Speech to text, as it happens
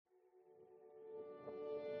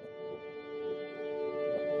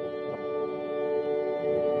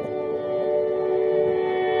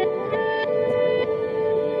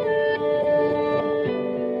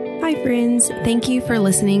friends. Thank you for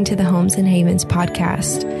listening to the Homes and Havens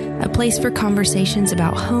podcast, a place for conversations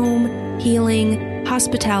about home, healing,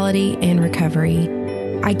 hospitality, and recovery.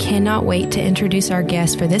 I cannot wait to introduce our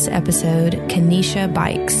guest for this episode, Kennesha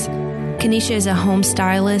Buycks. Kennesha is a home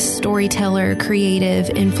stylist, storyteller, creative,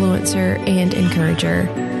 influencer, and encourager.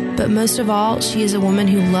 But most of all, she is a woman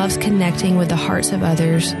who loves connecting with the hearts of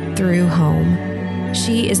others through home.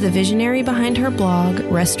 She is the visionary behind her blog,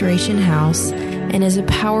 Restoration House, and is a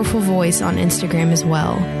powerful voice on Instagram as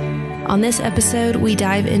well. On this episode, we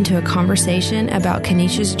dive into a conversation about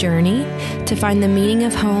Kennesha's journey to find the meaning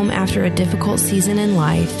of home after a difficult season in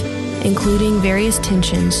life, including various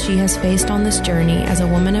tensions she has faced on this journey as a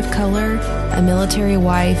woman of color, a military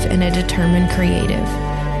wife, and a determined creative.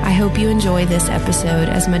 I hope you enjoy this episode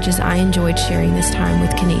as much as I enjoyed sharing this time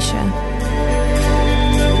with Kennesha.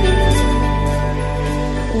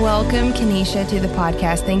 Welcome, Kennesha, to the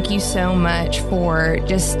podcast. Thank you so much for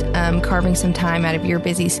just carving some time out of your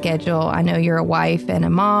busy schedule. I know you're a wife and a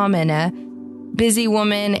mom and a busy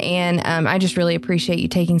woman, and I just really appreciate you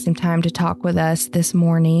taking some time to talk with us this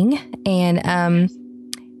morning. And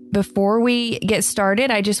before we get started,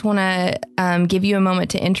 I just want to give you a moment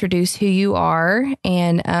to introduce who you are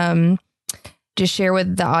and just share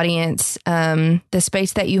with the audience the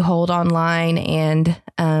space that you hold online and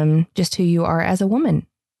just who you are as a woman.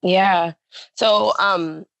 Yeah. So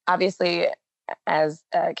obviously, as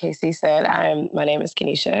Casey said, my name is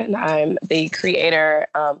Kennesha, and I'm the creator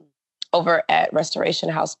over at Restoration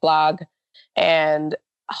House blog, and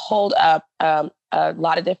hold up a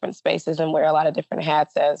lot of different spaces and wear a lot of different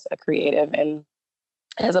hats as a creative and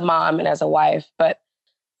as a mom and as a wife. But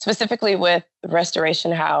specifically with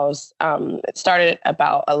Restoration House, it started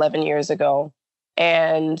about 11 years ago.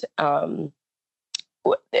 And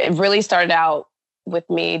it really started out with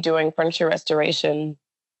me doing furniture restoration.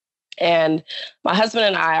 And my husband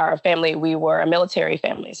and I, our family, we were a military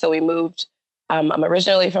family. So we moved. I'm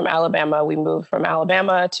originally from Alabama. We moved from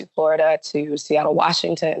Alabama to Florida to Seattle,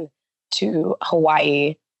 Washington, to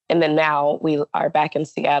Hawaii. And then now we are back in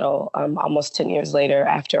Seattle almost 10 years later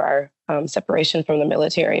after our separation from the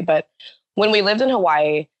military. But when we lived in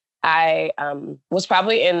Hawaii, I was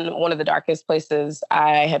probably in one of the darkest places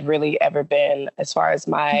I had really ever been as far as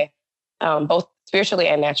my both spiritually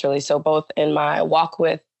and naturally. So both in my walk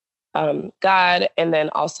with God and then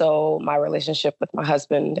also my relationship with my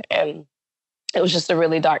husband. And it was just a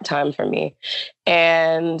really dark time for me.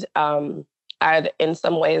 And I'd in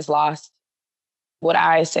some ways lost what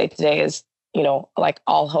I say today is, like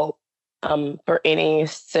all hope for any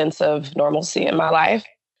sense of normalcy in my life.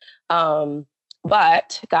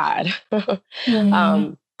 But God,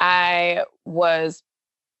 I was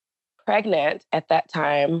pregnant at that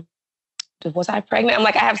time. Was I pregnant? I'm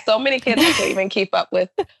like, I have so many kids, I can't even keep up with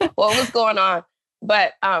what was going on.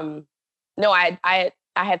 But no, I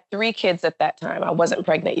had 3 kids at that time. I wasn't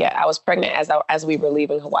pregnant yet. I was pregnant as we were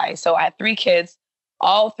leaving Hawaii. So I had 3 kids,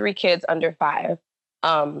 all 3 kids under 5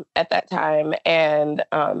 at that time. And,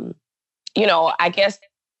 I guess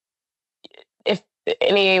if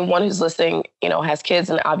anyone who's listening, has kids,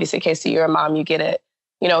 and obviously, Casey, you're a mom, you get it,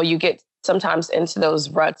 you get sometimes into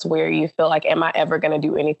those ruts where you feel like, am I ever going to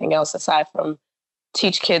do anything else aside from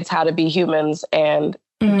teach kids how to be humans and,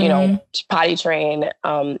 potty train,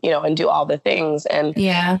 and do all the things. And,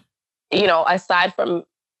 aside from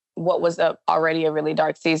what was already a really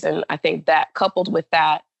dark season, I think that coupled with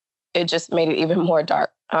that, it just made it even more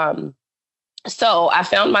dark. So I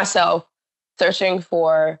found myself searching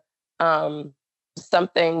for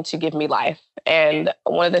something to give me life. And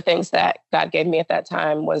one of the things that God gave me at that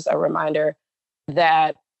time was a reminder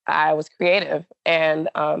that I was creative. And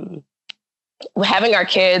having our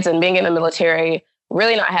kids and being in the military,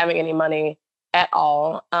 really not having any money at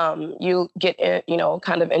all, you get,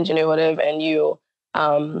 kind of ingenuitive, and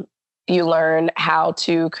you learn how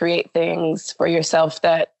to create things for yourself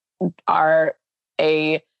that are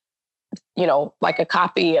like a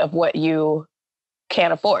copy of what you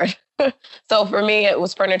can't afford. So for me, it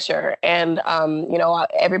was furniture. And,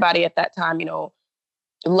 everybody at that time,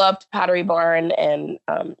 loved Pottery Barn and,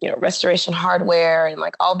 Restoration Hardware and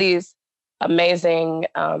like all these amazing,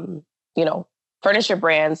 furniture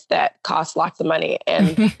brands that cost lots of money.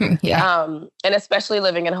 And, and especially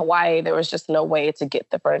living in Hawaii, there was just no way to get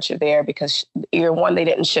the furniture there because either 1, they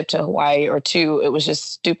didn't ship to Hawaii, or 2, it was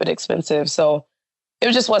just stupid expensive. So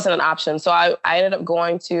it just wasn't an option. So I ended up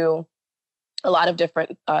going to a lot of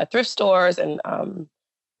different thrift stores and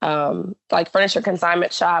like furniture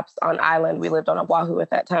consignment shops on island. We lived on Oahu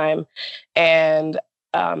at that time, and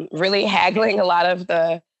really haggling a lot of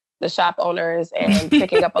the shop owners and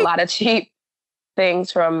picking up a lot of cheap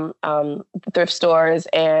things from thrift stores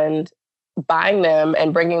and buying them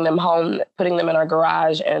and bringing them home, putting them in our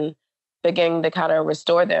garage and beginning to kind of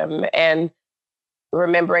restore them. And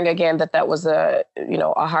remembering again that that was a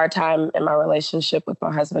hard time in my relationship with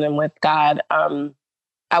my husband and with God.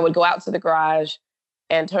 I would go out to the garage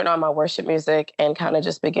and turn on my worship music and kind of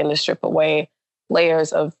just begin to strip away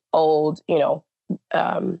layers of old,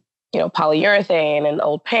 polyurethane and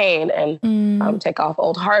old paint and take off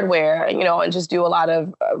old hardware, and just do a lot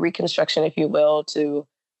of reconstruction, if you will, to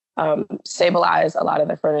stabilize a lot of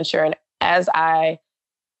the furniture. And as I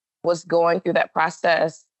was going through that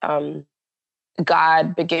process,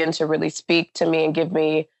 God began to really speak to me and give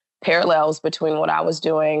me parallels between what I was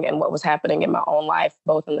doing and what was happening in my own life,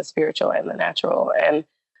 both in the spiritual and the natural. And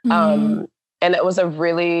it was a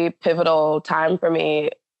really pivotal time for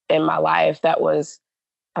me in my life. That was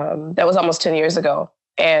almost 10 years ago.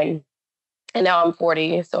 And now I'm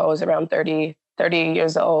 40. So I was around 30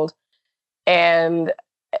 years old. And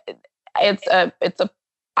it's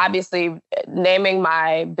obviously naming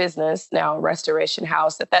my business now Restoration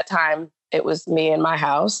House. At that time, it was me and my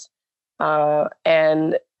house.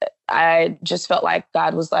 And I just felt like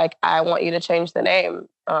God was like, I want you to change the name.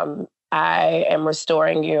 I am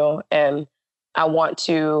restoring you. And I want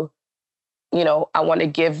to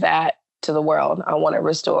give that to the world. I want to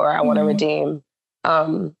restore, I want to redeem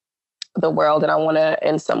the world. And I want to,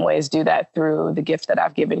 in some ways, do that through the gift that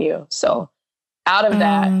I've given you. So out of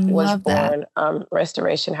that was born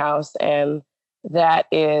Restoration House. And that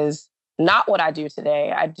is not what I do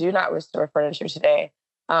today. I do not restore furniture today.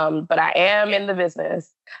 But I am in the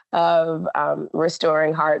business of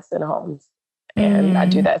restoring hearts and homes. And I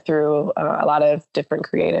do that through a lot of different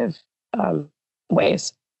creative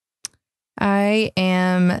ways. I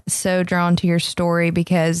am so drawn to your story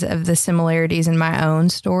because of the similarities in my own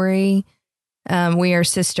story. We are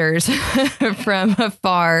sisters from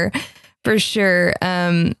afar, for sure.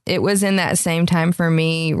 It was in that same time for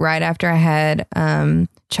me, right after I had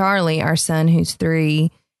Charlie, our son, who's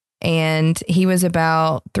 3. And he was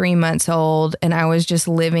about 3 months old, and I was just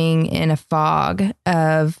living in a fog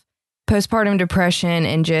of postpartum depression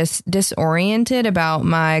and just disoriented about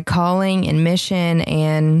my calling and mission.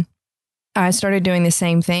 And I started doing the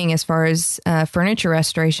same thing as far as furniture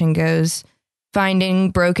restoration goes,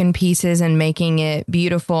 finding broken pieces and making it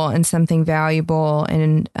beautiful and something valuable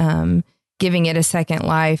and giving it a second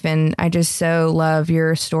life. And I just so love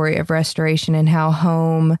your story of restoration and how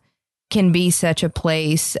home can be such a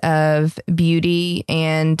place of beauty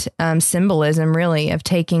and symbolism, really, of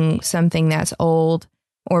taking something that's old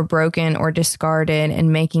or broken or discarded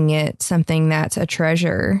and making it something that's a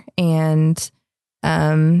treasure. And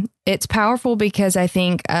it's powerful because I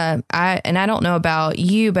think I don't know about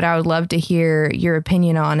you, but I would love to hear your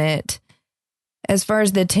opinion on it. As far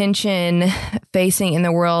as the tension facing in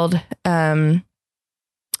the world,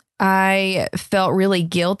 I felt really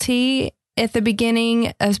guilty at the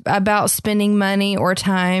beginning about spending money or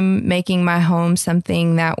time making my home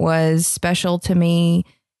something that was special to me.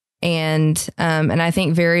 And I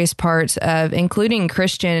think various parts of, including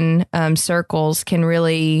Christian circles, can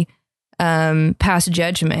really pass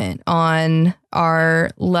judgment on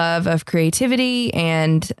our love of creativity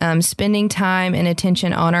and spending time and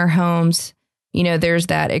attention on our homes. There's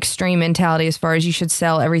that extreme mentality as far as you should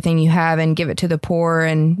sell everything you have and give it to the poor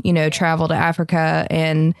and, travel to Africa.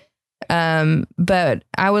 And but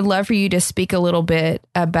I would love for you to speak a little bit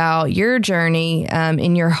about your journey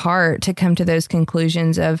in your heart to come to those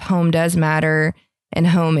conclusions of home does matter and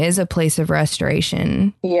home is a place of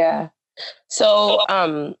restoration. Yeah. So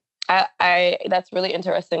I that's really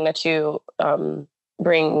interesting that you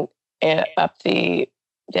bring up the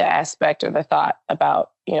aspect or the thought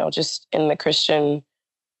about, just in the Christian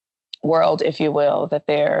world, if you will, that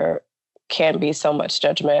there can be so much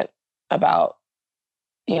judgment about,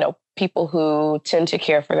 people who tend to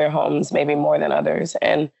care for their homes maybe more than others.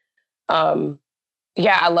 And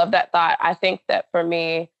I love that thought. I think that for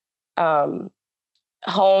me, home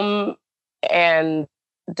and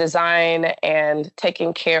design and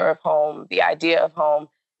taking care of home, the idea of home,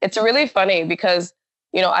 it's really funny because,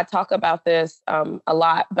 I talk about this a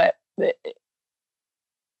lot, but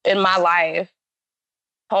in my life,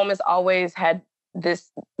 home has always had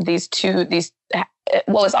it's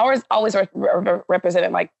always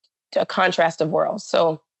represented like a contrast of worlds.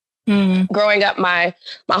 So growing up, my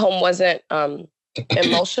home wasn't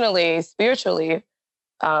emotionally, spiritually,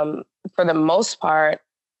 for the most part,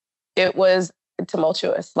 it was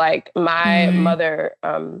tumultuous. Like my mother,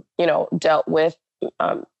 dealt with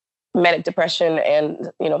manic depression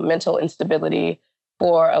and, mental instability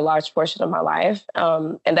for a large portion of my life.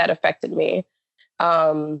 And that affected me.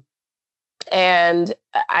 And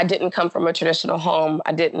I didn't come from a traditional home.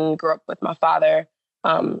 I didn't grow up with my father.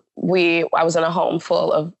 I was in a home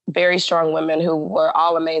full of very strong women who were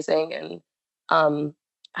all amazing, and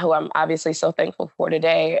who I'm obviously so thankful for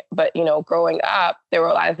today. But, growing up, there were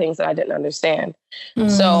a lot of things that I didn't understand.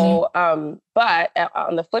 So, but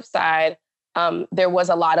on the flip side, there was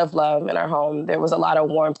a lot of love in our home. There was a lot of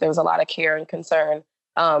warmth. There was a lot of care and concern.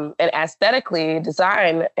 And aesthetically, in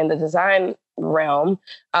the design realm,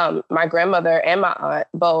 my grandmother and my aunt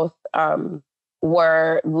both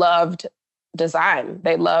loved design.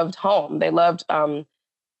 They loved home. They loved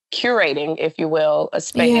curating, if you will, a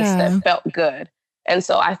space that felt good. And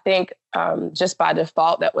so I think just by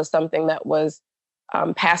default, that was something that was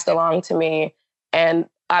passed along to me. And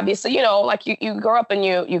obviously, like you grow up and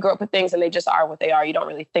you grow up with things and they just are what they are. You don't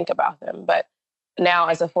really think about them. But now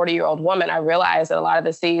as a 40-year-old woman, I realize that a lot of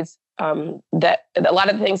the seeds that a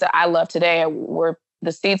lot of the things that I love today were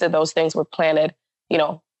the seeds of those things were planted,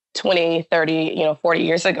 20, 30, 40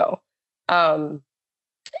 years ago.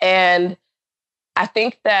 And I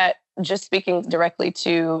think that just speaking directly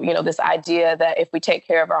to, this idea that if we take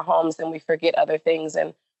care of our homes, then we forget other things,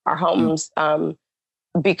 and our homes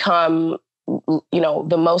become,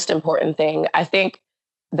 the most important thing. I think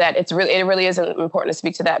that it really is important to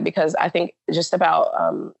speak to that, because I think just about,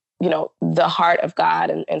 the heart of God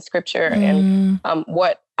and scripture and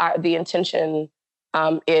what the intention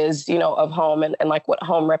is, of home and like what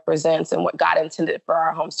home represents and what God intended for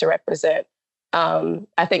our homes to represent.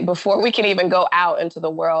 I think before we can even go out into the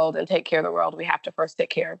world and take care of the world, we have to first take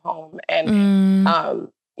care of home. And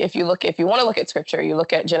if you want to look at scripture, you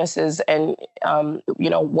look at Genesis and,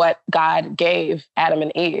 what God gave Adam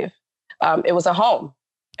and Eve. It was a home.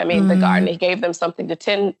 I mean, the garden, he gave them something to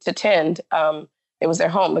tend. It was their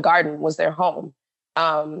home. The garden was their home.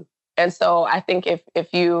 And so I think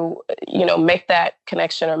if you, make that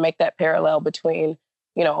connection or make that parallel between,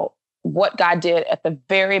 what God did at the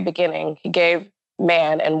very beginning, he gave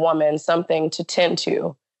man and woman something to tend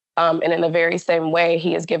to. And in the very same way,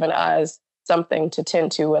 he has given us something to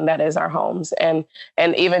tend to, and that is our homes. And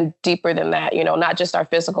even deeper than that, not just our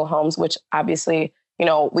physical homes, which obviously,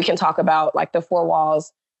 we can talk about like the four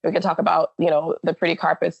walls. We can talk about, the pretty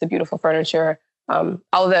carpets, the beautiful furniture, all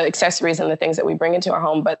of the accessories and the things that we bring into our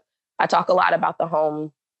home. But I talk a lot about the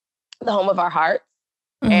home of our hearts.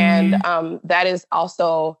 And that is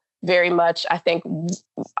also very much, I think,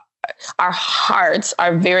 our hearts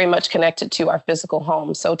are very much connected to our physical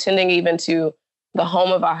home. So tending even to the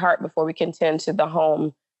home of our heart before we can tend to the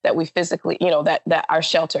home that we physically, that our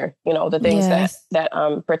shelter, the things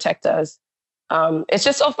that protect us. It's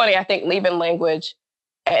just so funny. I think leaving language,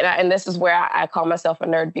 and this is where I call myself a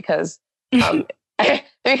nerd, because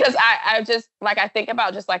because I just like, I think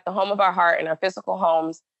about just like the home of our heart and our physical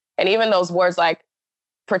homes, and even those words like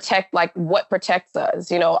protect, like what protects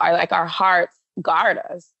us, our hearts guard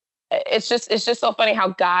us. It's just so funny how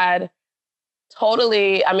God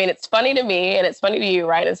totally, I mean, it's funny to me and it's funny to you,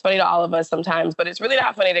 right? It's funny to all of us sometimes, but it's really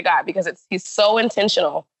not funny to God, because he's so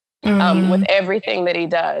intentional with everything that he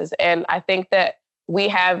does. And I think that we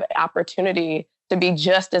have opportunity to be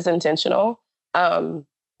just as intentional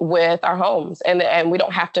with our homes, and we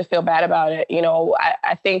don't have to feel bad about it.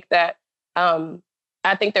 I think that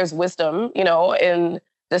I think there's wisdom, in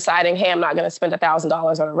deciding, hey, I'm not going to spend $1,000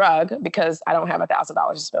 on a rug because I don't have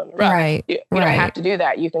 $1,000 to spend on a rug. Right. You don't have to do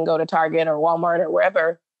that. You can go to Target or Walmart or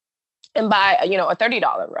wherever and buy, a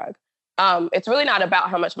 $30 rug. It's really not about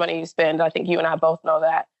how much money you spend. I think you and I both know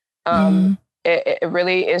that. It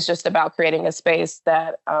really is just about creating a space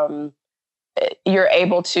that you're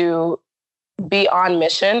able to be on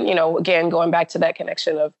mission. Again, going back to that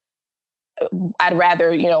connection of I'd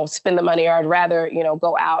rather, spend the money, or I'd rather,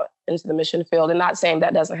 go out into the mission field, and not saying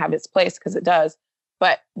that doesn't have its place, because it does.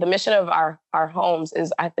 But the mission of our homes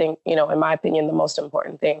is, I think, in my opinion, the most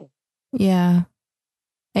important thing. Yeah.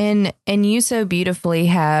 And you so beautifully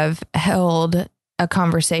have held a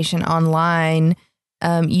conversation online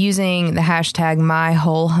using the hashtag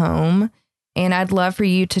 #MyWholeHome. And I'd love for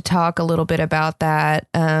you to talk a little bit about that,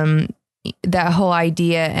 that whole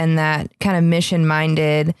idea and that kind of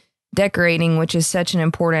mission-minded decorating, which is such an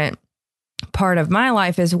important part of my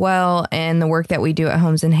life as well. And the work that we do at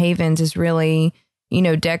Homes and Havens is really,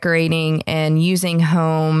 decorating and using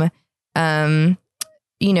home,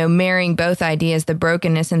 marrying both ideas, the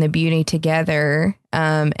brokenness and the beauty together.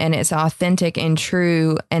 And it's authentic and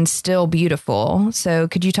true and still beautiful. So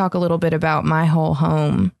could you talk a little bit about My Whole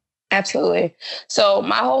Home? Absolutely. So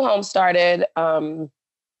My Whole Home started,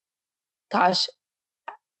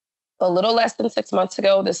 a little less than 6 months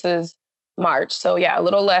ago. This is March. So yeah, a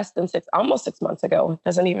little less than almost 6 months ago.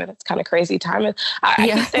 It's kind of crazy. I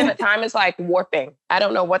keep saying that time is like warping. I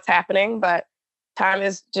don't know what's happening, but time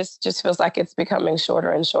is just feels like it's becoming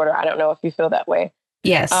shorter and shorter. I don't know if you feel that way.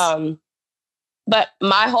 Yes. But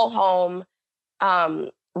my whole home,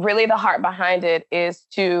 really the heart behind it is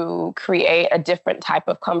to create a different type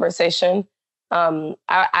of conversation.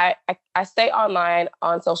 I say online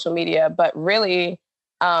on social media, but really,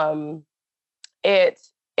 it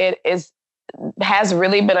has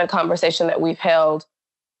really been a conversation that we've held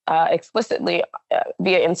explicitly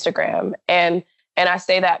via Instagram. And I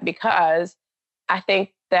say that because I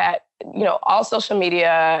think that, all social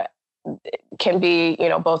media can be,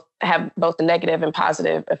 have both the negative and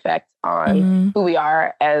positive effects on who we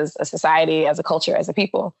are as a society, as a culture, as a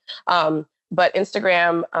people. But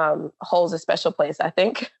Instagram holds a special place, I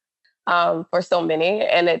think, for so many.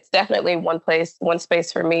 And it's definitely one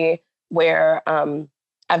space for me where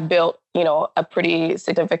I've built, a pretty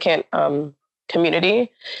significant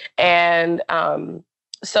community. And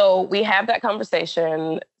so we have that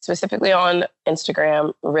conversation specifically on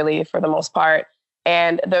Instagram, really, for the most part.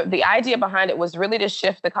 And the idea behind it was really to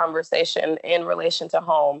shift the conversation in relation to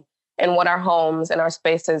home and what our homes and our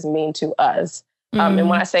spaces mean to us. And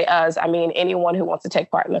when I say us, I mean anyone who wants to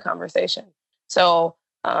take part in the conversation. So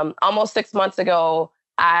almost 6 months ago,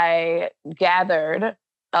 I gathered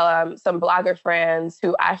some blogger friends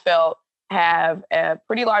who I felt have a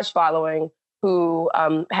pretty large following, who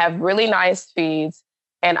have really nice feeds.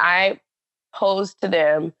 And I posed to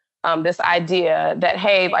them this idea that,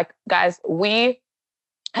 hey, like, guys, we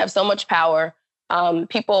have so much power.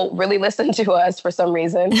 People really listen to us for some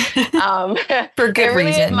reason. For good they really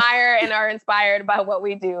reason. Admire and are inspired by what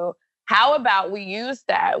we do. How about we use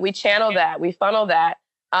that, we channel that, we funnel that,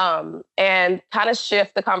 and kind of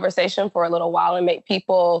shift the conversation for a little while and make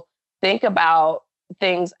people think about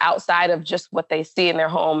things outside of just what they see in their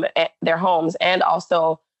homes, and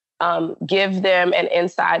also give them an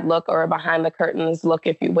inside look, or a behind the curtains look,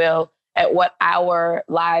 if you will, at what our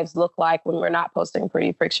lives look like when we're not posting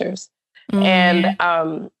pretty pictures. And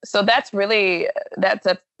so that's very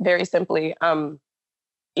simply,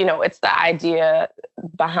 it's the idea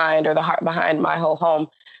behind, or the heart behind, my whole home.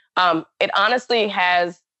 It honestly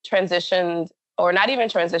has transitioned, or not even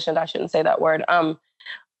transitioned, I shouldn't say that word.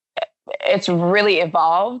 It's really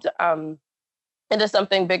evolved into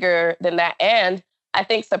something bigger than that. And I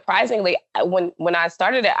think, surprisingly, when I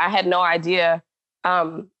started it, I had no idea.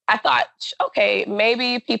 I thought, okay,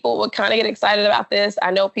 maybe people would kind of get excited about this.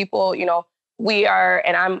 I know people, we are,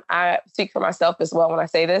 and I speak for myself as well when I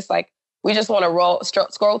say this, like, we just want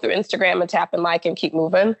to scroll through Instagram and tap and like and keep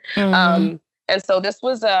moving. And so this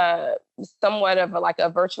was somewhat of a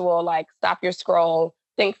virtual, like, stop your scroll,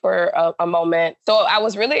 think for a moment. So I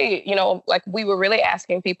was really, we were really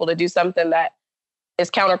asking people to do something that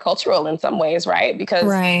is countercultural in some ways, right? Because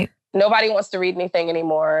nobody wants to read anything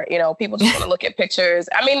anymore. People just want to look at pictures.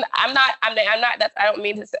 I mean, I'm not, I don't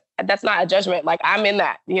mean to say, that's not a judgment. Like, I'm in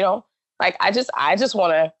that, like, I just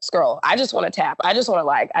want to scroll. I just want to tap. I just want to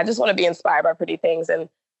like, I just want to be inspired by pretty things and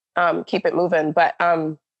keep it moving. But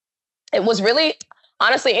it was really,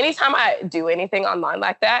 honestly, anytime I do anything online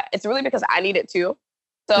like that, it's really because I need it too.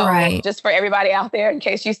 So just for everybody out there, in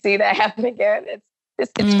case you see that happen again,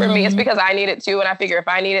 it's for me. It's because I need it too. And I figure if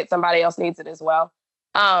I need it, somebody else needs it as well.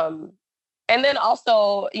 And then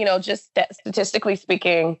also, just statistically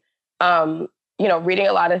speaking, reading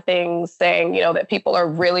a lot of things saying, that people are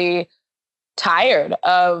really tired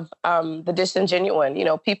of the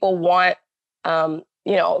disingenuine. People want,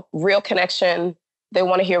 real connection. They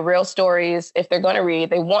want to hear real stories. If they're going to read,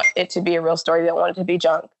 they want it to be a real story. They don't want it to be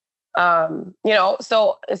junk.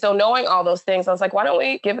 So knowing all those things, I was like, why don't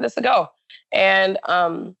we give this a go? And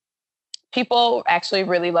people actually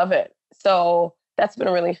really love it. So that's been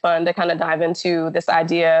really fun to kind of dive into this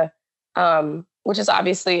idea, which is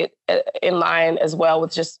obviously in line as well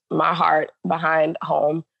with just my heart behind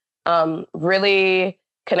home. Really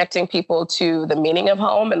connecting people to the meaning of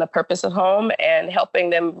home and the purpose of home, and helping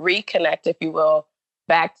them reconnect, if you will,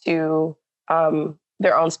 back to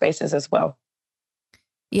their own spaces as well.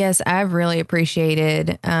 Yes, I've really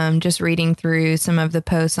appreciated just reading through some of the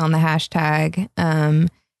posts on the hashtag. And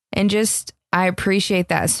just, I appreciate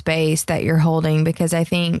that space that you're holding, because I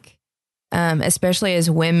think, especially as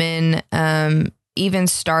women, even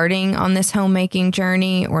starting on this homemaking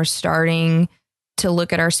journey, or starting to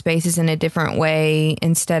look at our spaces in a different way,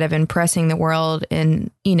 instead of impressing the world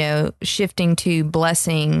and, shifting to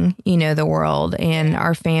blessing, the world and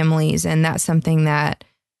our families. And that's something that,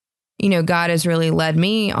 God has really led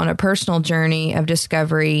me on a personal journey of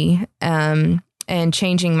discovery, and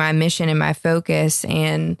changing my mission and my focus.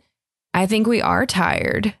 And I think we are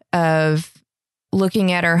tired of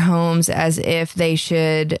looking at our homes as if they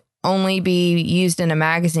should only be used in a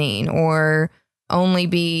magazine or only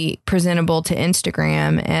be presentable to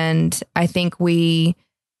Instagram. And I think we,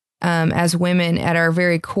 as women at our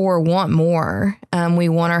very core, want more. We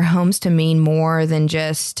want our homes to mean more than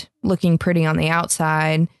just looking pretty on the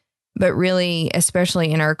outside, but really,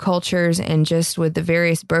 especially in our cultures and just with the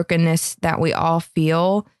various brokenness that we all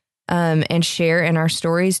feel and share in our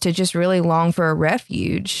stories, to just really long for a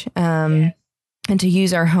refuge and to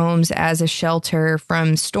use our homes as a shelter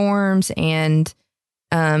from storms and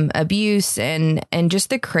abuse and just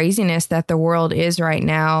the craziness that the world is right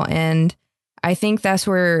now. And I think that's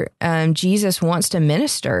where Jesus wants to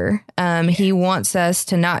minister. He wants us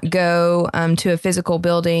to not go to a physical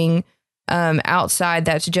building outside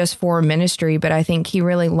that's just for ministry, but I think he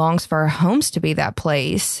really longs for our homes to be that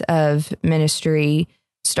place of ministry,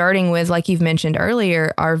 starting with, like you've mentioned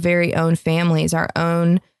earlier, our very own families, our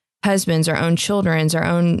own husbands, our own children's, our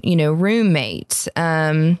own, roommates,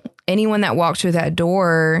 anyone that walks through that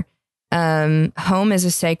door. Home is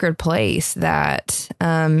a sacred place that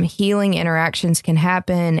healing interactions can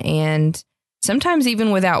happen, and sometimes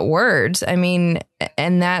even without words. I mean,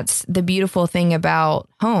 and that's the beautiful thing about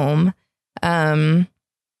home, and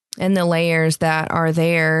the layers that are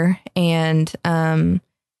there. And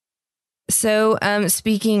so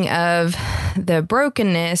speaking of the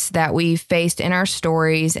brokenness that we've faced in our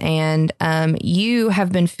stories, and you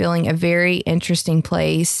have been filling a very interesting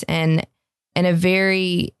place and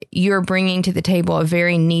you're bringing to the table a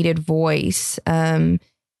very needed voice in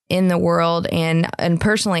the world. And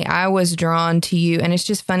personally, I was drawn to you, and it's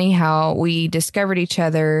just funny how we discovered each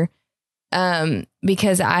other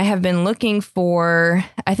because I have been looking for,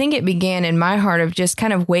 I think it began in my heart of just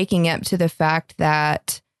kind of waking up to the fact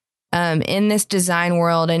that in this design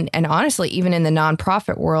world and honestly, even in the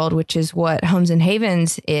nonprofit world, which is what Homes and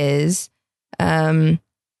Havens is,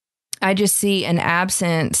 I just see an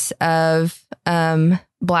absence of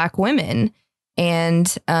Black women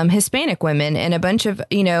and Hispanic women and a bunch of,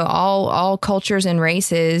 all cultures and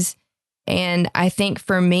races. And I think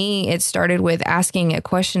for me, it started with asking a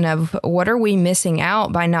question of what are we missing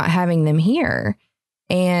out by not having them here?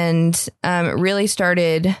 And really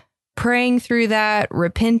started praying through that,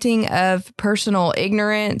 repenting of personal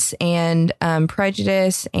ignorance and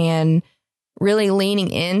prejudice, and really leaning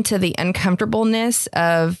into the uncomfortableness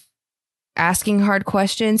of asking hard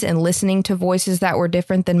questions and listening to voices that were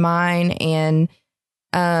different than mine. And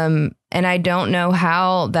I don't know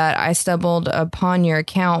how that I stumbled upon your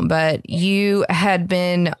account, but you had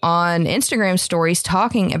been on Instagram stories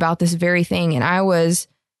talking about this very thing. And I was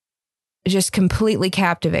just completely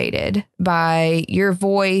captivated by your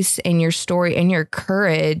voice and your story and your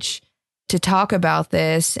courage to talk about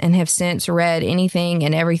this, and have since read anything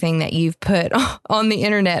and everything that you've put on the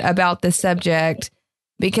internet about this subject,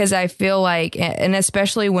 because I feel like, and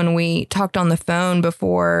especially when we talked on the phone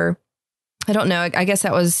before, I don't know, I guess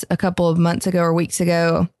that was a couple of months ago or weeks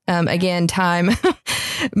ago, again, time,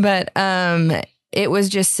 but it was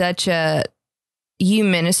just you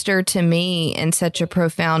minister to me in such a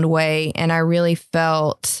profound way. And I really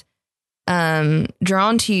felt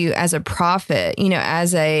drawn to you as a prophet,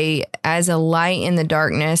 as a light in the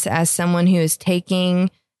darkness, as someone who is taking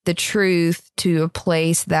the truth to a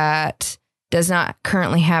place that does not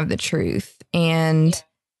currently have the truth. And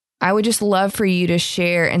I would just love for you to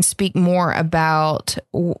share and speak more about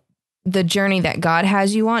the journey that God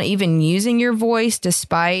has you on, even using your voice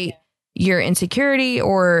despite your insecurity,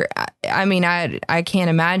 or, I mean, I can't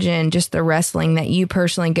imagine just the wrestling that you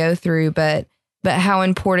personally go through, but how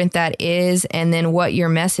important that is, and then what your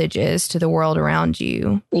message is to the world around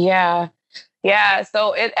you. Yeah. Yeah.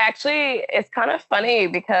 So it's kind of funny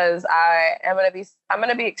because I'm going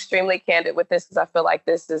to be extremely candid with this, because I feel like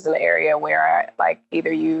this is an area where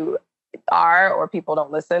either you are or people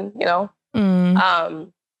don't listen,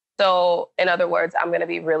 So in other words, I'm going to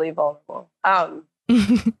be really vulnerable,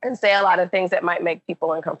 and say a lot of things that might make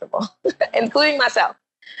people uncomfortable, including myself.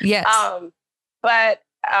 Yes. But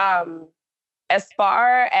as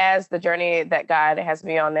far as the journey that God has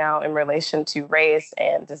me on now in relation to race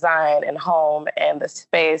and design and home and the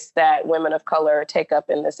space that women of color take up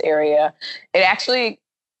in this area, it actually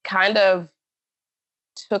kind of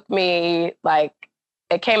took me,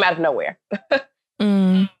 it came out of nowhere.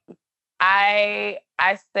 I've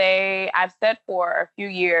said for a few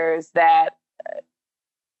years that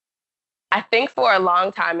I think for a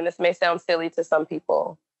long time, and this may sound silly to some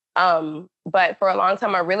people, but for a long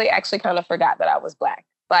time, I really actually kind of forgot that I was Black.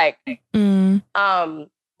 I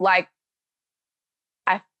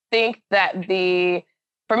think that the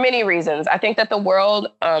for many reasons. I think that the world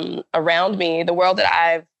around me, the world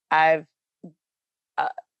that uh,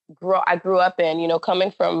 I grew up in,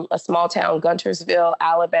 coming from a small town, Guntersville,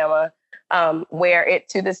 Alabama, where it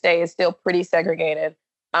to this day is still pretty segregated.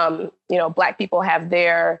 Black people have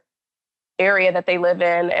their area that they live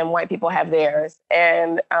in and white people have theirs.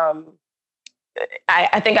 And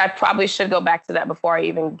I think I probably should go back to that before I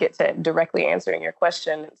even get to directly answering your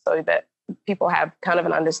question, so that people have kind of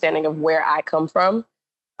an understanding of where I come from.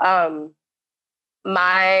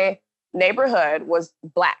 My neighborhood was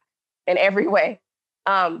Black in every way.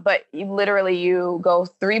 But you go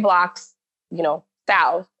 3 blocks,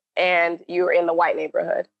 south, and you're in the white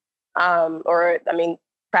neighborhood.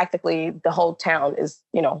 Practically the whole town is,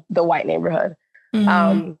 the white neighborhood.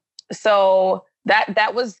 Mm-hmm. So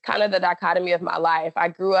that was kind of the dichotomy of my life. I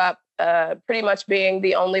grew up pretty much being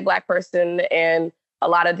the only Black person in a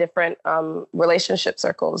lot of different relationship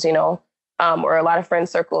circles, or a lot of friend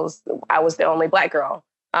circles. I was the only Black girl.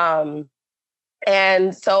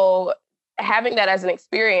 And so having that as an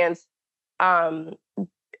experience, but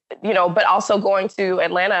also going to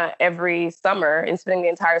Atlanta every summer and spending the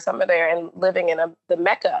entire summer there and living in the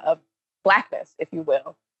mecca of Blackness, if you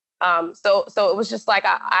will. So it was just like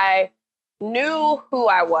I knew who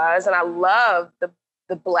I was, and I loved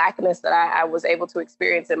the Blackness that I was able to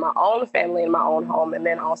experience in my own family, in my own home, and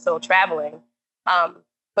then also traveling.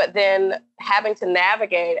 But then having to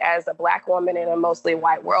navigate as a Black woman in a mostly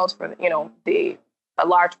white world for, a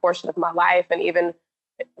large portion of my life. And even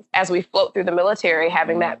as we float through the military,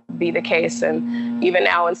 having that be the case. And even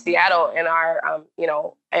now in Seattle, in our,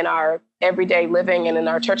 in our everyday living and in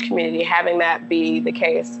our church community, having that be the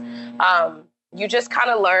case. You just kind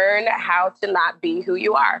of learn how to not be who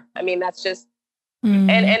you are. I mean, that's just,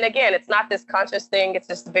 and again, it's not this conscious thing. It's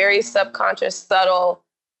this very subconscious, subtle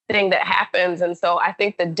thing that happens. And so I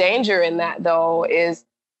think the danger in that, though, is,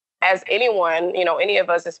 as anyone, any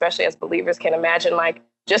of us, especially as believers, can imagine, like,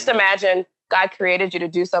 just imagine God created you to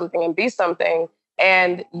do something and be something,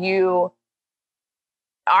 and you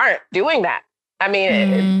aren't doing that. I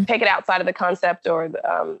mean, take it outside of the concept or,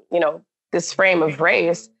 this frame of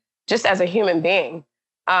race, just as a human being.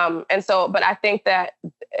 But I think that,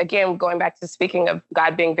 again, going back to speaking of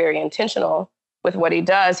God being very intentional with what he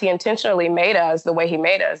does, he intentionally made us the way he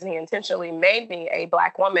made us. And he intentionally made me a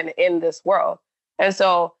Black woman in this world. And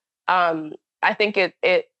so I think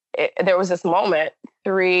there was this moment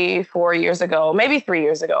 3-4 years ago, maybe 3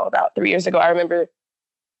 years ago, about 3 years ago, I remember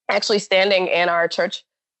actually standing in our church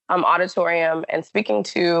auditorium and speaking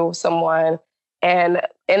to someone. And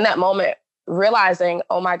in that moment, realizing,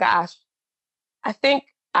 oh my gosh, I think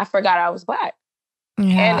I forgot I was Black.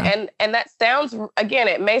 Yeah. And that sounds, again,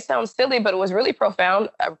 it may sound silly, but it was really a profound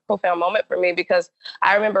moment for me, because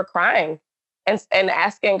I remember crying and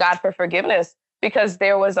asking God for forgiveness, because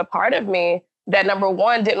there was a part of me that, number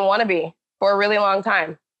one, didn't want to be for a really long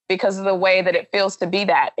time because of the way that it feels to be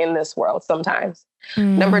that in this world sometimes.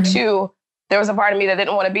 Number two, there was a part of me that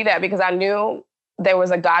didn't want to be that because I knew there was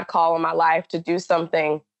a God call in my life to do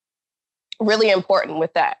something really important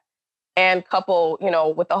with that, and couple,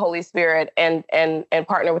 with the Holy Spirit and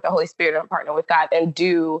partner with the Holy Spirit and partner with God and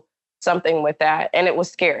do something with that. And it was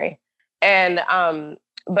scary. And,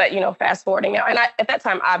 but, fast forwarding now, and at that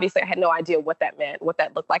time, obviously I had no idea what that meant, what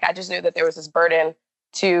that looked like. I just knew that there was this burden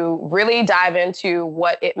to really dive into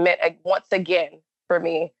what it meant once again for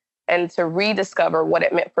me, and to rediscover what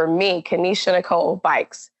it meant for me, Kennesha Nicole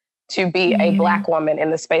Buycks, to be a Black woman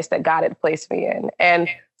in the space that God had placed me in. And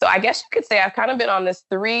so I guess you could say I've kind of been on this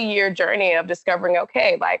 3-year journey of discovering,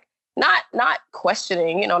 okay, like not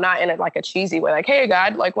questioning, not in a cheesy way, like, hey,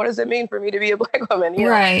 God, like, what does it mean for me to be a Black woman?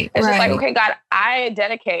 Right. It's just like, okay, God, I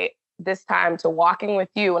dedicate this time to walking with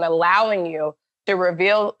you and allowing you to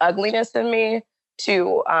reveal ugliness in me,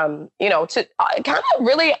 to, to kind of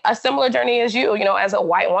really a similar journey as you, as a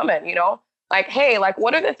white woman, like, hey, like,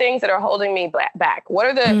 what are the things that are holding me back? What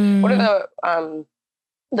are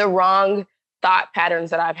the wrong thought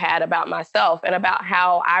patterns that I've had about myself and about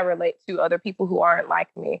how I relate to other people who aren't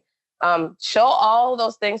like me? Show all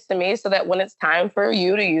those things to me so that when it's time for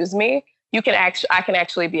you to use me, I can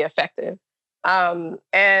actually be effective.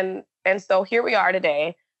 And so here we are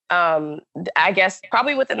today. I guess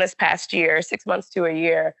probably within this past year, 6 months to a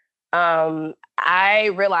year, I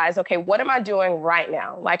realized, okay, what am I doing right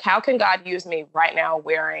now? Like, how can God use me right now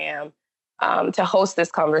where I am to host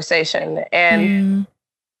this conversation? And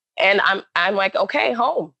I'm like, okay,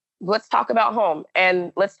 home. Let's talk about home,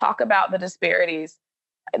 and let's talk about the disparities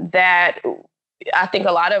that I think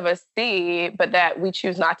a lot of us see, but that we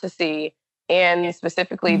choose not to see in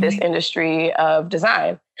specifically this industry of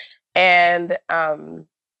design. And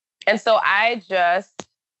so I just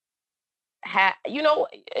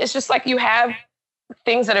it's just like you have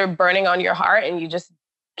things that are burning on your heart and you just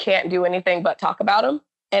can't do anything but talk about them.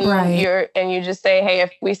 And you just say, hey,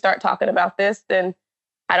 if we start talking about this, then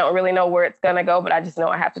I don't really know where it's going to go, but I just know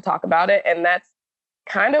I have to talk about it. And that's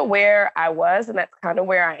kind of where I was. And that's kind of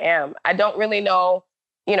where I am. I don't really know,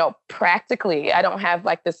 practically, I don't have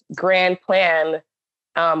like this grand plan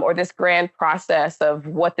or this grand process of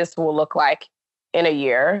what this will look like in a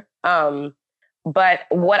year. But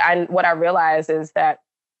what I realize is that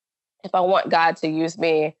if I want God to use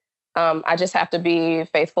me, I just have to be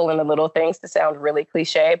faithful in the little things, to sound really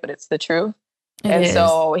cliche, but it's the truth.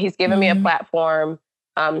 So he's given me a platform.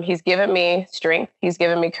 He's given me strength. He's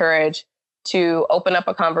given me courage to open up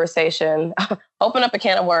a conversation, open up a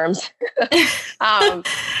can of worms, and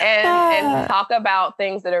talk about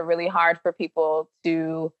things that are really hard for people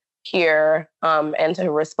to hear and to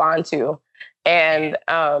respond to. And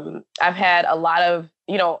I've had a lot of,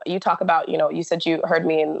 you talk about, you said you heard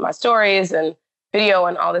me in my stories and video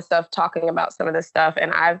and all this stuff talking about some of this stuff.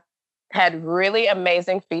 And I've had really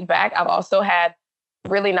amazing feedback. I've also had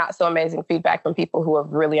really not so amazing feedback from people who are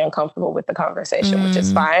really uncomfortable with the conversation, which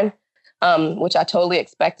is fine, which I totally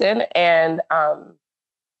expected. And,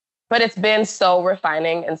 but it's been so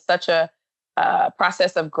refining and such a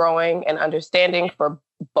process of growing and understanding for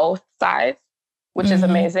both sides, which is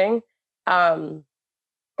amazing. And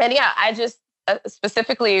yeah, I just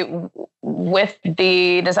specifically with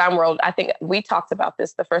the design world, I think we talked about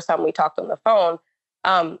this the first time we talked on the phone.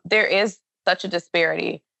 There is such a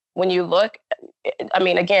disparity when you look. I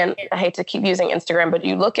mean, again, I hate to keep using Instagram, but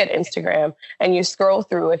you look at Instagram and you scroll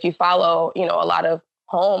through. If you follow, a lot of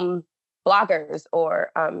home bloggers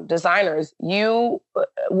or designers, you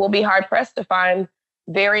will be hard pressed to find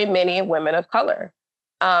very many women of color.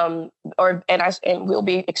 And we'll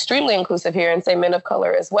be extremely inclusive here and say men of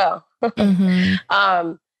color as well.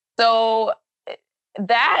 So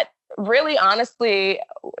that really, honestly,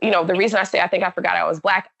 the reason I say I think I forgot I was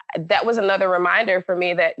Black, that was another reminder for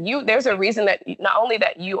me that there's a reason that not only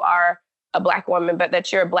that you are a Black woman, but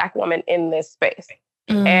that you're a Black woman in this space.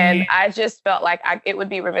 And I just felt like it would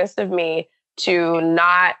be remiss of me to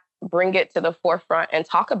not bring it to the forefront and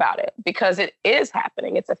talk about it, because it is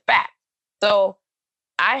happening. It's a fact. So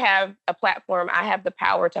I have a platform. I have the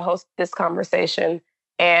power to host this conversation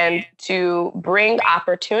and to bring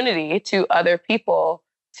opportunity to other people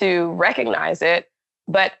to recognize it,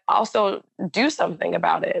 but also do something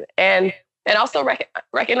about it, and also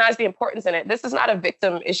recognize the importance in it. This is not a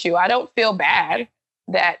victim issue. I don't feel bad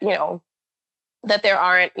that, that there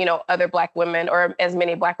aren't, other Black women or as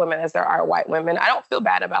many Black women as there are white women. I don't feel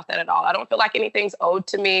bad about that at all. I don't feel like anything's owed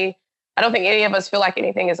to me. I don't think any of us feel like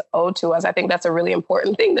anything is owed to us. I think that's a really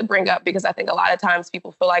important thing to bring up, because I think a lot of times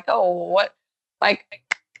people feel like, oh, what, like,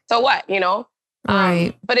 so what,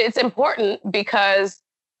 Right. But it's important because,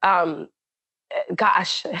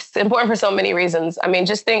 gosh, it's important for so many reasons. I mean,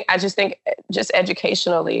 I just think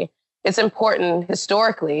educationally, it's important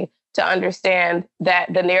historically to understand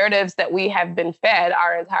that the narratives that we have been fed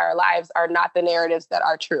our entire lives are not the narratives that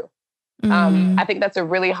are true. I think that's a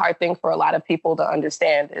really hard thing for a lot of people to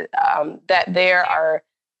understand, that there are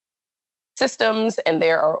systems and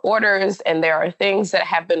there are orders and there are things that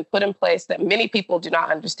have been put in place that many people do not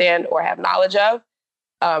understand or have knowledge of,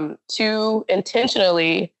 to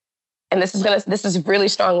intentionally, and this is really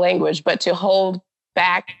strong language, but to hold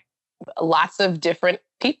back lots of different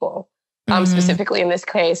people, specifically in this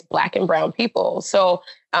case, Black and brown people. So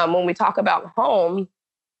when we talk about home,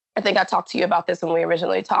 I think I talked to you about this when we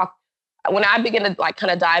originally talked. When I begin to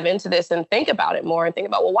kind of dive into this and think about it more and think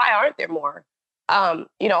about, well, why aren't there more?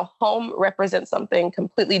 Home represents something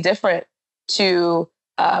completely different to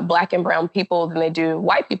Black and brown people than they do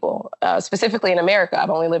white people, specifically in America.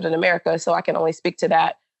 I've only lived in America, so I can only speak to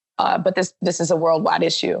that. But this is a worldwide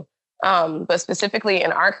issue. But specifically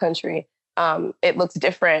in our country, it looks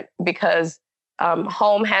different because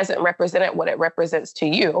home hasn't represented what it represents to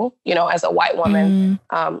you, as a white woman,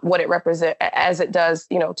 what it represents as it does,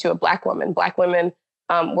 to a Black woman. Black women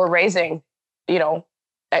were raising,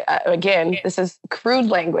 again, this is crude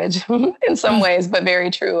language in some ways, but very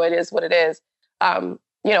true. It is what it is.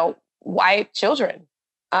 White children,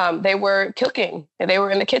 they were cooking, they were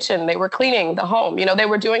in the kitchen, they were cleaning the home, they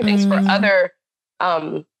were doing things for other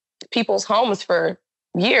people's homes for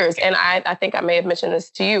years. And I think I may have mentioned this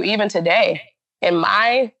to you, even today in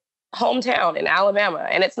my hometown in Alabama.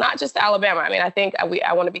 And it's not just Alabama. I mean, I think I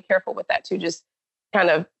want to be careful with that too, just kind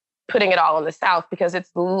of putting it all in the South, because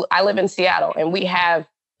I live in Seattle and we have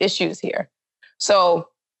issues here. So,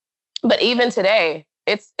 but even today,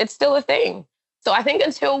 it's still a thing. So I think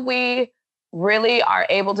until we really are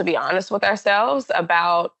able to be honest with ourselves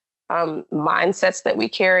about mindsets that we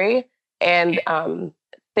carry and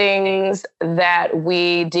things that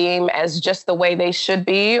we deem as just the way they should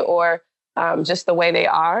be or just the way they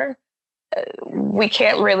are, we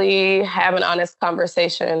can't really have an honest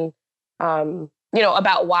conversation,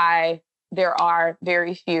 about why there are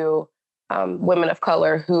very few women of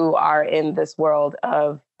color who are in this world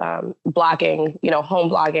of blogging, home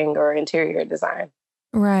blogging or interior design.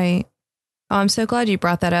 Right. Oh, I'm so glad you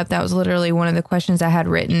brought that up. That was literally one of the questions I had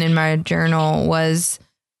written in my journal was,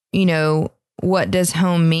 what does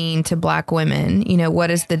home mean to Black women?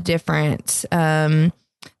 What is the difference? The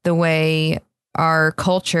way our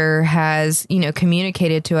culture has,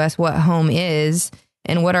 communicated to us what home is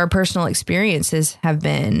and what our personal experiences have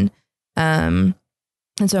been. And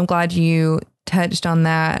so I'm glad you touched on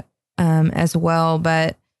that as well.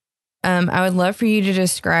 But I would love for you to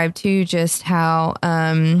describe too just how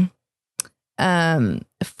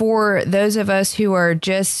for those of us who are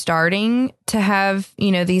just starting to have,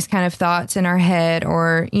 these kind of thoughts in our head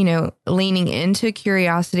or, leaning into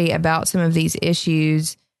curiosity about some of these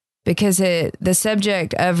issues, because the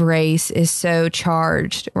subject of race is so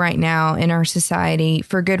charged right now in our society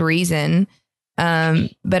for good reason.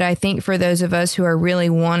 But I think for those of us who are really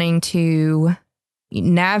wanting to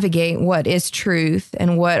navigate what is truth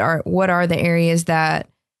and what are the areas that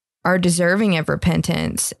are deserving of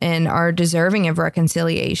repentance and are deserving of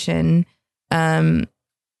reconciliation,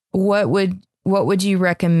 what would you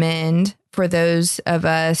recommend for those of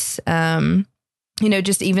us,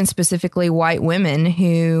 just even specifically white women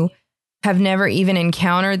who have never even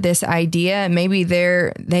encountered this idea? Maybe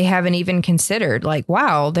they haven't even considered like,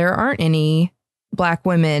 wow, there aren't any Black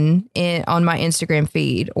women on my Instagram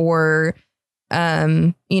feed or,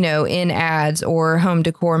 in ads or home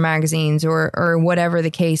decor magazines or whatever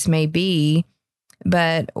the case may be.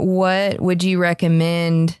 But what would you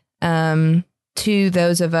recommend to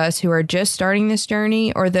those of us who are just starting this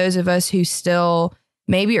journey, or those of us who still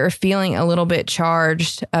maybe are feeling a little bit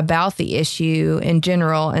charged about the issue in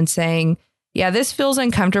general and saying, yeah, this feels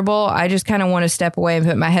uncomfortable. I just kind of want to step away and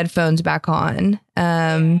put my headphones back on.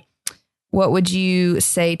 What would you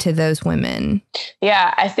say to those women?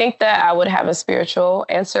 Yeah, I think that I would have a spiritual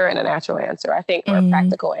answer and a natural answer. I think, or a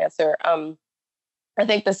practical answer. I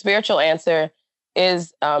think the spiritual answer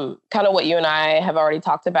is kind of what you and I have already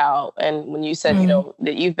talked about. And when you said,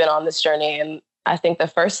 that you've been on this journey, and I think the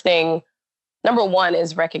first thing, number one,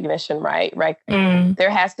 is recognition, right? Right. There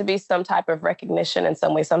has to be some type of recognition in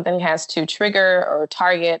some way. Something has to trigger or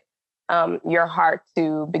target your heart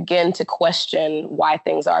to begin to question why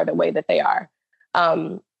things are the way that they are.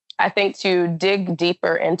 I think to dig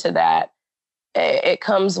deeper into that, it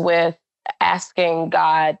comes with asking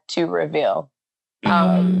God to reveal,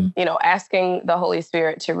 asking the Holy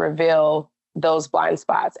Spirit to reveal those blind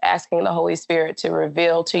spots, asking the Holy Spirit to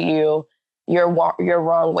reveal to you your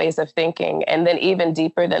wrong ways of thinking. And then even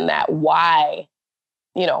deeper than that, why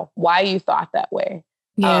you thought that way.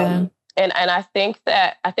 Yeah. And I think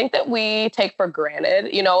that we take for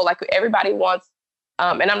granted, like everybody wants,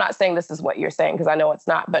 and I'm not saying this is what you're saying, because I know it's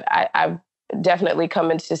not, but I've definitely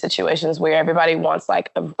come into situations where everybody wants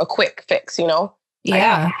like a quick fix,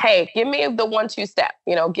 Yeah. Like, hey, give me the 1-2 step,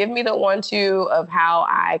 give me the 1-2 of how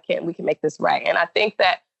we can make this right. And I think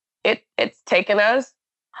that it's taken us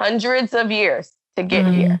hundreds of years to get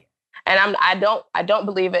here. And I don't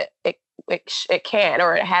believe it can,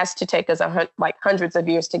 or it has to take us hundreds of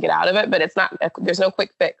years to get out of it, but it's not, there's no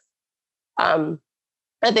quick fix.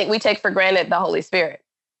 I think we take for granted the Holy Spirit.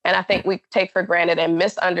 And I think we take for granted and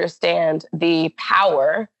misunderstand the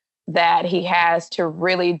power that he has to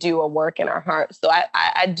really do a work in our hearts. So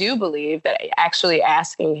I do believe that actually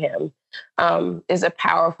asking him is a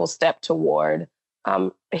powerful step toward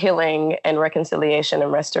healing and reconciliation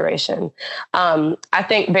and restoration. I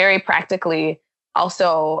think very practically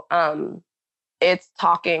also, it's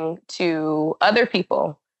talking to other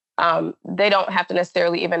people. They don't have to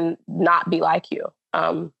necessarily even not be like you.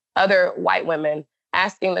 Other white women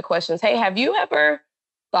asking the questions, hey, have you ever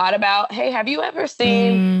thought about, hey, have you ever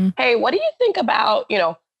seen, hey, what do you think about,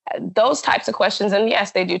 those types of questions? And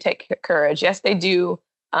yes, they do take courage. Yes, they do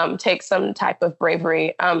take some type of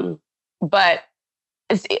bravery. But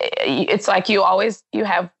it's like you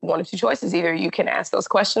have one of two choices. Either you can ask those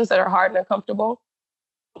questions that are hard and uncomfortable,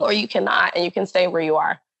 or you cannot, and you can stay where you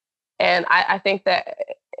are. And I think that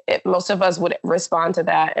most of us would respond to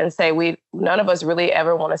that and say, none of us really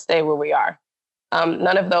ever want to stay where we are.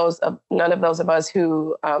 None of those of us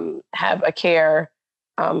who have a care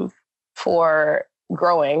for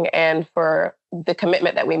growing and for the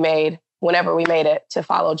commitment that we made whenever we made it to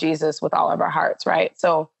follow Jesus with all of our hearts, right?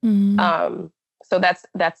 So, So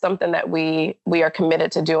that's something that we are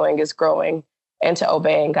committed to doing, is growing and to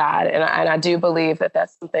obeying God. And I do believe that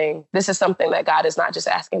this is something that God is not just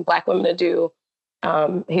asking Black women to do.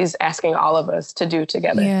 He's asking all of us to do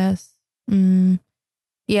together. Yes.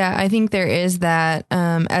 Yeah, I think there is that,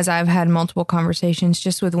 as I've had multiple conversations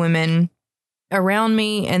just with women around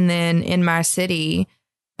me and then in my city,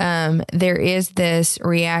 there is this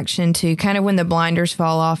reaction to kind of when the blinders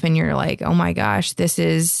fall off and you're like, oh my gosh, this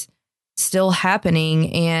is still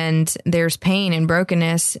happening and there's pain and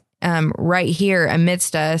brokenness right here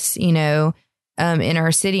amidst us, in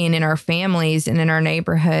our city and in our families and in our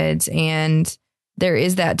neighborhoods. And there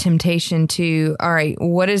is that temptation to, all right,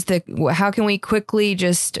 how can we quickly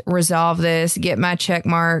just resolve this, get my check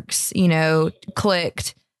marks,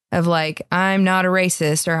 clicked of like, I'm not a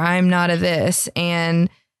racist or I'm not a this. And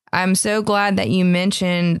I'm so glad that you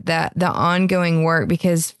mentioned that the ongoing work,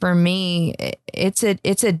 because for me, it's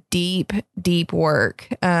a deep, deep work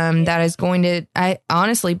that is going to, I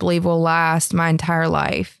honestly believe, will last my entire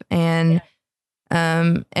life. And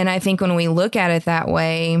I think when we look at it that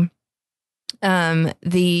way,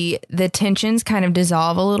 the tensions kind of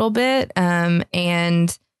dissolve a little bit.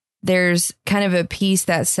 And there's kind of a peace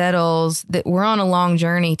that settles that we're on a long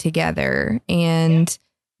journey together. And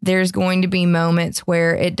there's going to be moments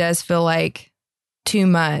where it does feel like too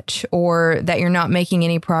much, or that you're not making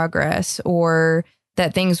any progress, or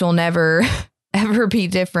that things will never, ever be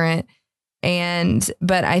different.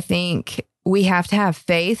 But I think we have to have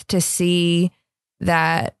faith to see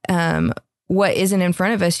that, what isn't in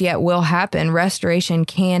front of us yet will happen. Restoration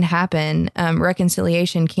can happen.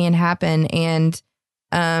 Reconciliation can happen. And,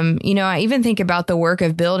 I even think about the work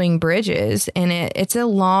of building bridges, and it's a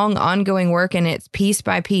long ongoing work, and it's piece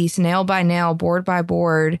by piece, nail by nail, board by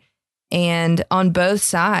board, and on both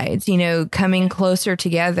sides, coming closer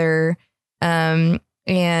together. I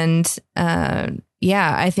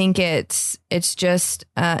think it's just,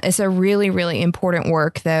 it's a really, really important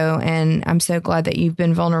work though. And I'm so glad that you've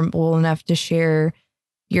been vulnerable enough to share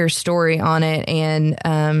your story on it,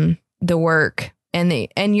 and, the work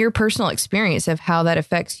and your personal experience of how that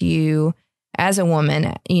affects you as a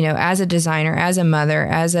woman, as a designer, as a mother,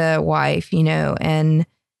 as a wife, and,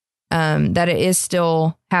 that it is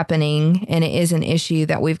still happening, and it is an issue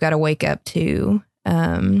that we've got to wake up to.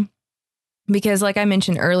 Because like I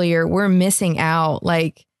mentioned earlier, we're missing out.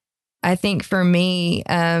 Like, I think for me,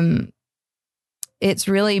 it's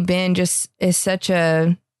really been is such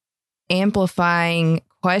a amplifying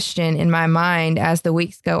question in my mind as the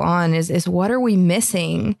weeks go on is what are we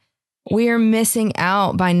missing? We are missing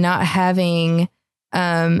out by not having,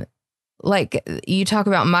 like you talk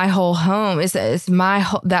about my whole home is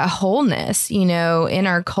that wholeness, in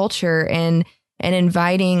our culture, and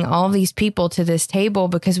inviting all these people to this table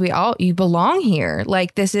because you belong here.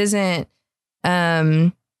 Like, this isn't,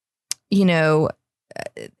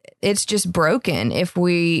 it's just broken.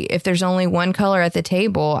 If there's only one color at the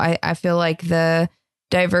table, I feel like the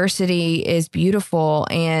diversity is beautiful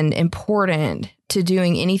and important to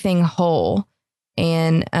doing anything whole.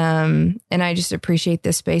 And I just appreciate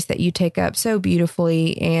the space that you take up so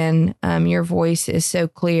beautifully, and your voice is so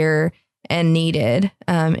clear and needed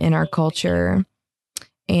in our culture.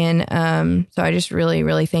 And so I just really,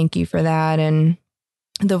 really thank you for that, and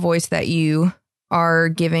the voice that you are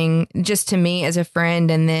giving just to me as a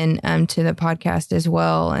friend, and then to the podcast as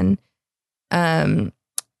well.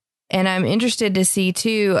 And I'm interested to see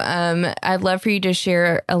too. I'd love for you to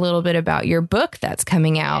share a little bit about your book that's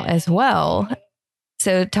coming out as well.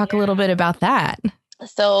 So talk a little bit about that.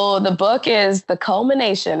 So the book is the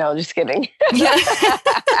culmination. No, just kidding. Yeah.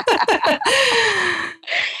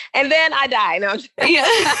 And then I die. No,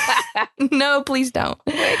 yeah. No, please don't.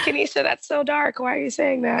 Wait, Kennesha, that's so dark. Why are you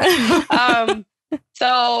saying that?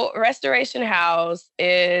 So Restoration House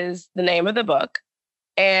is the name of the book.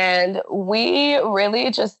 And we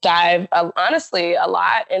really just dive, honestly, a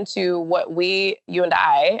lot into what you and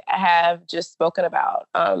I have just spoken about,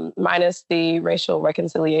 minus the racial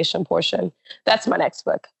reconciliation portion. That's my next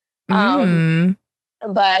book.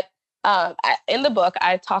 But in the book,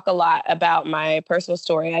 I talk a lot about my personal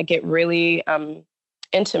story. I get really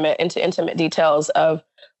intimate details of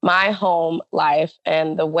my home life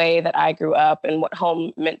and the way that I grew up and what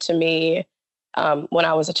home meant to me when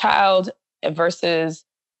I was a child versus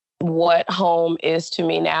what home is to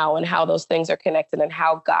me now, and how those things are connected, and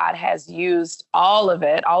how God has used all of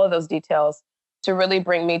those details to really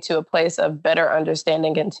bring me to a place of better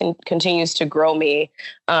understanding, and continues to grow me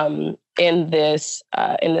in this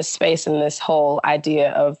space, in this whole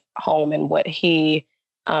idea of home and what He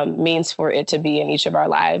means for it to be in each of our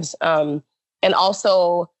lives. And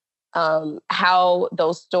also how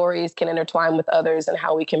those stories can intertwine with others and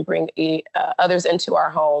how we can bring others into our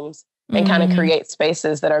homes and kind of create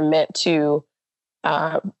spaces that are meant to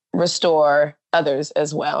restore others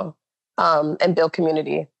as well, and build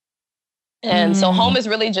community. And so home is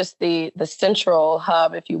really just the central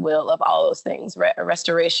hub, if you will, of all those things: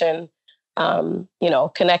 restoration,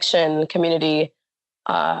 connection, community.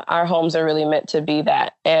 Our homes are really meant to be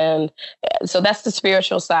that. And so that's the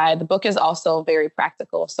spiritual side. The book is also very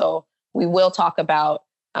practical. So we will talk about,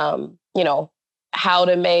 how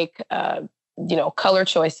to make, color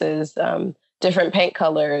choices, different paint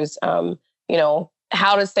colors,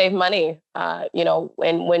 how to save money, and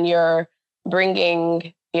when you're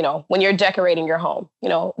bringing, when you're decorating your home,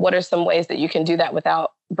 what are some ways that you can do that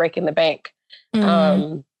without breaking the bank?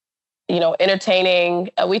 Entertaining.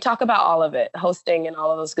 We talk about all of it, hosting and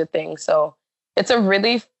all of those good things. So it's a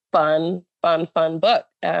really fun book.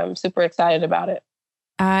 I'm super excited about it.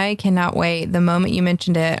 I cannot wait. The moment you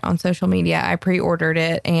mentioned it on social media, I pre-ordered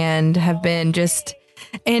it and have been just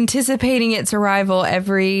anticipating its arrival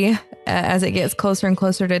as it gets closer and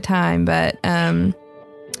closer to time. But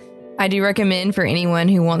I do recommend for anyone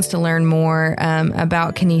who wants to learn more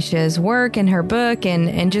about Kennesha's work and her book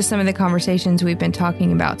and just some of the conversations we've been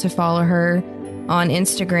talking about, to follow her on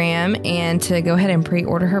Instagram and to go ahead and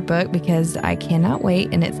pre-order her book, because I cannot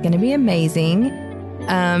wait and it's going to be amazing.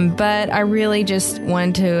 But I really just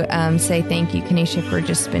wanted to say thank you, Kennesha, for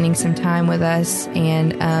just spending some time with us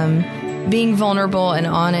and being vulnerable and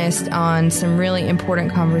honest on some really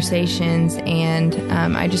important conversations. And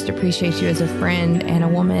I just appreciate you as a friend and a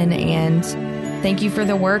woman. And thank you for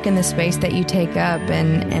the work and the space that you take up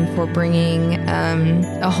and for bringing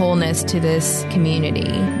a wholeness to this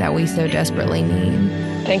community that we so desperately need.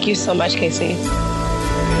 Thank you so much, Casey.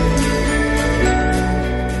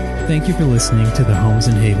 Thank you for listening to the Homes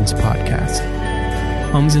and Havens podcast.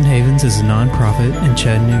 Homes and Havens is a nonprofit in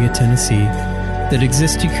Chattanooga, Tennessee, that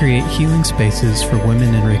exists to create healing spaces for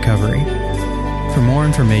women in recovery. For more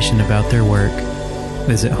information about their work,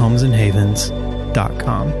 visit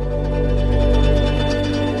homesandhavens.com.